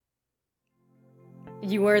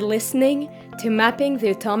You are listening to Mapping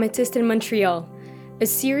the Automatist in Montreal, a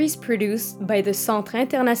series produced by the Centre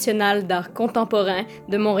International d'Art Contemporain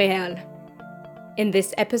de Montréal. In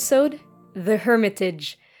this episode, the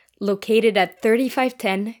Ermitage, located at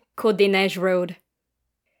 3510 Côte des Neiges Road.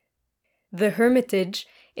 The Ermitage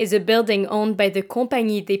is a building owned by the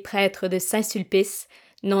Compagnie des Prêtres de Saint-Sulpice,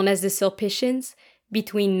 known as the Sulpicians,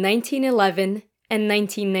 between 1911 and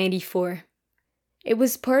 1994. It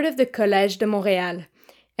was part of the Collège de Montréal,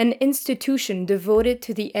 an institution devoted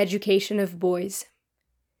to the education of boys.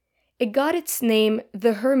 It got its name,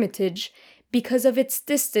 the Ermitage, because of its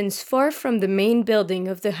distance far from the main building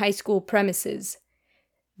of the high school premises.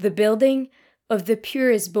 The building, of the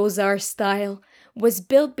purest Beaux-Arts style, was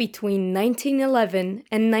built between 1911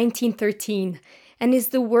 and 1913 and is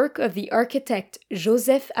the work of the architect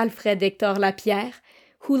Joseph-Alfred Hector Lapierre,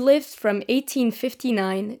 who lived from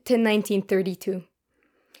 1859 to 1932.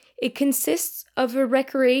 It consists of a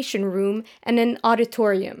recreation room and an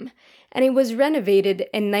auditorium, and it was renovated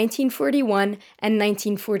in 1941 and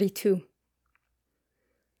 1942.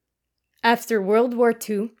 After World War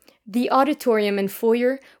II, the auditorium and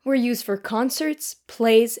foyer were used for concerts,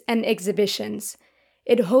 plays, and exhibitions.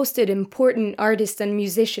 It hosted important artists and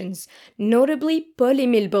musicians, notably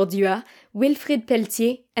Paul-Émile Bordua, Wilfrid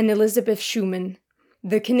Pelletier, and Elizabeth Schumann.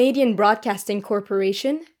 The Canadian Broadcasting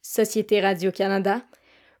Corporation, Société Radio-Canada,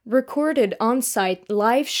 recorded on-site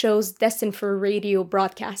live shows destined for radio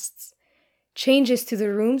broadcasts. Changes to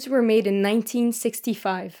the rooms were made in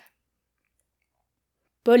 1965.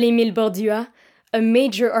 Paul-Émile Bordua, a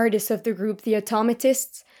major artist of the group The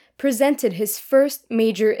Automatists, presented his first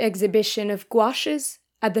major exhibition of gouaches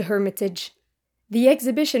at the Ermitage. The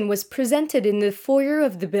exhibition was presented in the foyer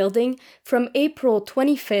of the building from April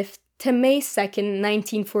 25th to May 2nd,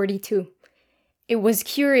 1942. It was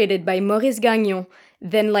curated by Maurice Gagnon,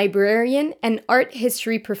 then librarian and art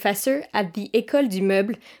history professor at the École du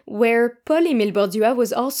Meuble, where Paul-Émile Bordua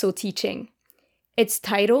was also teaching. Its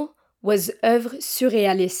title was Œuvres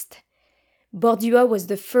surréalistes. Bordua was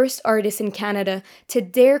the first artist in Canada to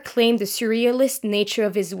dare claim the surrealist nature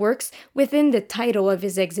of his works within the title of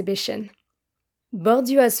his exhibition.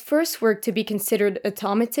 Bordua's first work to be considered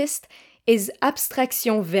automatist is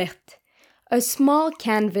Abstraction verte, a small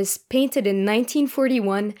canvas painted in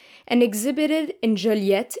 1941 and exhibited in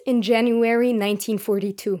Joliette in January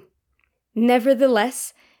 1942.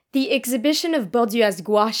 Nevertheless, the exhibition of Bordua's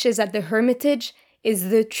gouaches at the Ermitage is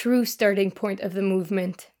the true starting point of the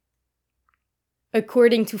movement.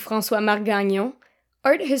 According to François-Marc Gagnon,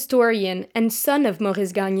 art historian and son of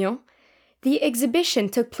Maurice Gagnon, the exhibition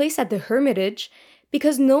took place at the Ermitage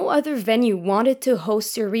because no other venue wanted to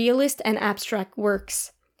host surrealist and abstract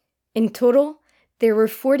works. In total, there were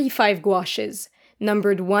 45 gouaches,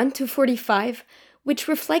 numbered 1 to 45, which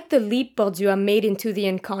reflect the leap Bordua made into the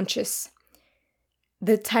unconscious.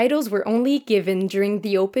 The titles were only given during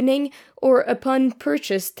the opening or upon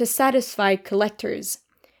purchase to satisfy collectors.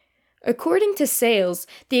 According to sales,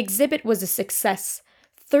 the exhibit was a success.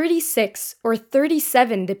 36 or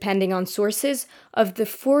 37, depending on sources, of the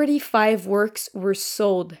 45 works were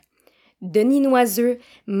sold. Denis Noiseux,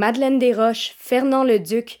 Madeleine Desroches, Fernand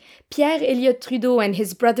Leduc, Pierre Elliott Trudeau and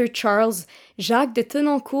his brother Charles, Jacques de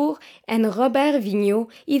Thenoncourt, and Robert Vigneault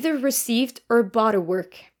either received or bought a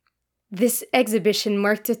work. This exhibition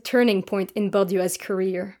marked a turning point in Bordua's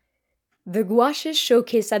career. The gouaches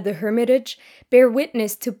showcased at the Ermitage bear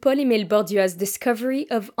witness to Paul-Émile Bordua's discovery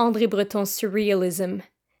of André Breton's surrealism.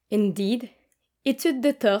 Indeed, Étude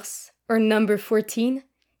de Torse, or number 14,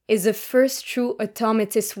 is the first true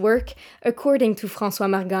automatist work according to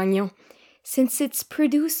François-Marc Gagnon, since it's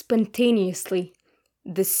produced spontaneously.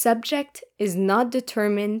 The subject is not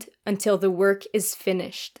determined until the work is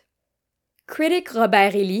finished. Critic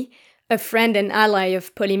Robert Elie, a friend and ally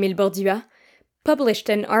of Paul-Émile Bordua, published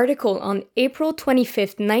an article on April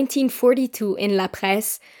 25, 1942 in La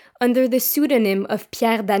Presse under the pseudonym of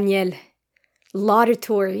Pierre Daniel.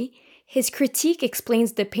 Laudatory, his critique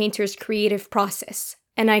explains the painter's creative process,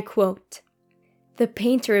 and I quote, "The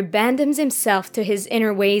painter abandons himself to his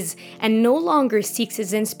inner ways and no longer seeks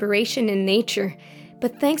his inspiration in nature,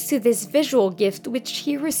 but thanks to this visual gift which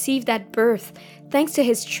he received at birth, thanks to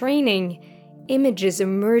his training, images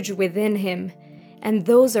emerge within him. And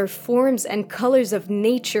those are forms and colors of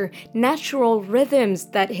nature, natural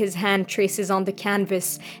rhythms that his hand traces on the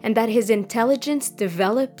canvas and that his intelligence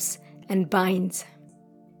develops and binds."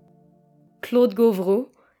 Claude Gauvreau,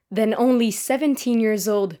 then only 17 years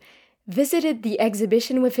old, visited the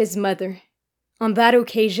exhibition with his mother. On that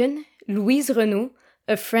occasion, Louise Renaud,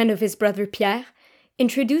 a friend of his brother Pierre,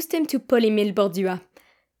 introduced him to Paul-Émile Bordua.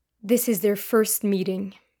 This is their first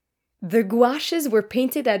meeting. The gouaches were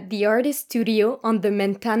painted at the artist's studio on the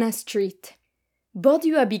Mentana Street.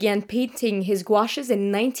 Bordua began painting his gouaches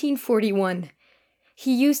in 1941.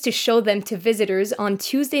 He used to show them to visitors on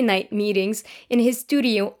Tuesday night meetings in his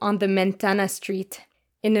studio on the Mentana Street.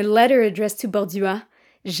 In a letter addressed to Bordua,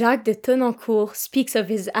 Jacques de Tonnancourt speaks of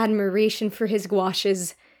his admiration for his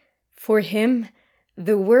gouaches. For him,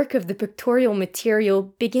 the work of the pictorial material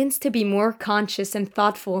begins to be more conscious and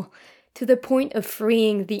thoughtful, to the point of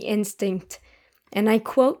freeing the instinct. And I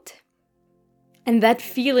quote, "And that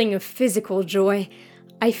feeling of physical joy,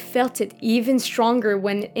 I felt it even stronger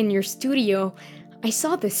when, in your studio, I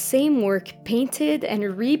saw the same work painted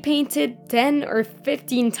and repainted 10 or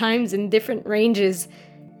 15 times in different ranges.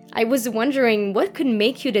 I was wondering what could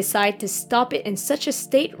make you decide to stop it in such a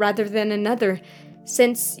state rather than another,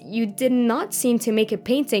 since you did not seem to make a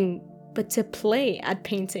painting, but to play at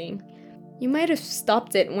painting. You might have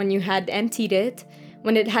stopped it when you had emptied it,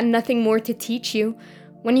 when it had nothing more to teach you,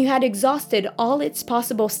 when you had exhausted all its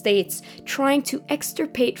possible states, trying to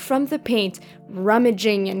extirpate from the paint,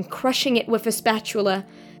 rummaging and crushing it with a spatula,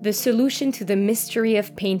 the solution to the mystery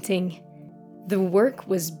of painting. The work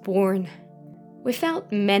was born.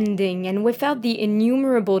 Without mending and without the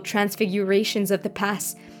innumerable transfigurations of the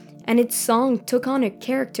past, and its song took on a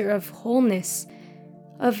character of wholeness,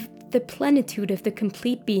 of the plenitude of the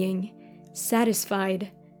complete being, satisfied,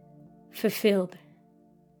 fulfilled."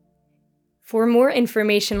 For more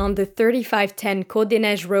information on the 3510 Côte des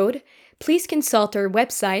Neiges Road, please consult our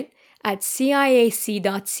website at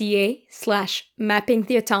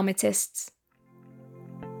ciac.ca/mappingtheautomatists.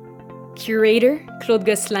 Curator, Claude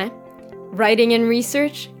Gosselin. Writing and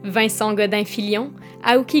research, Vincent Godin-Filion,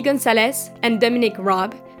 Aoki Gonzalez, and Dominic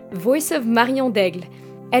Robb. Voice of Marion Daigle.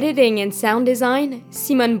 Editing and sound design,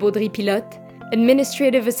 Simone Baudry-Pilote.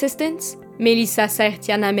 Administrative assistance, Mélissa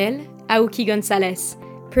Sertianamel, Aoki Gonzalez.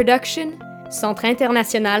 Production, Centre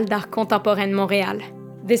International d'Art Contemporain de Montréal.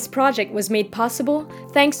 This project was made possible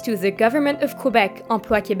thanks to the Government of Quebec,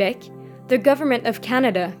 Emploi Québec, the Government of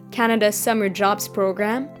Canada, Canada's Summer Jobs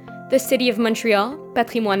Program, the City of Montreal,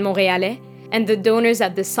 Patrimoine Montréalais, and the donors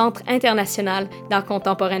at the Centre International d'Art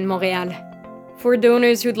Contemporain de Montréal. For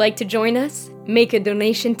donors who'd like to join us, make a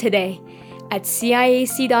donation today at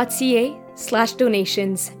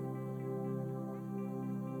ciac.ca/donations.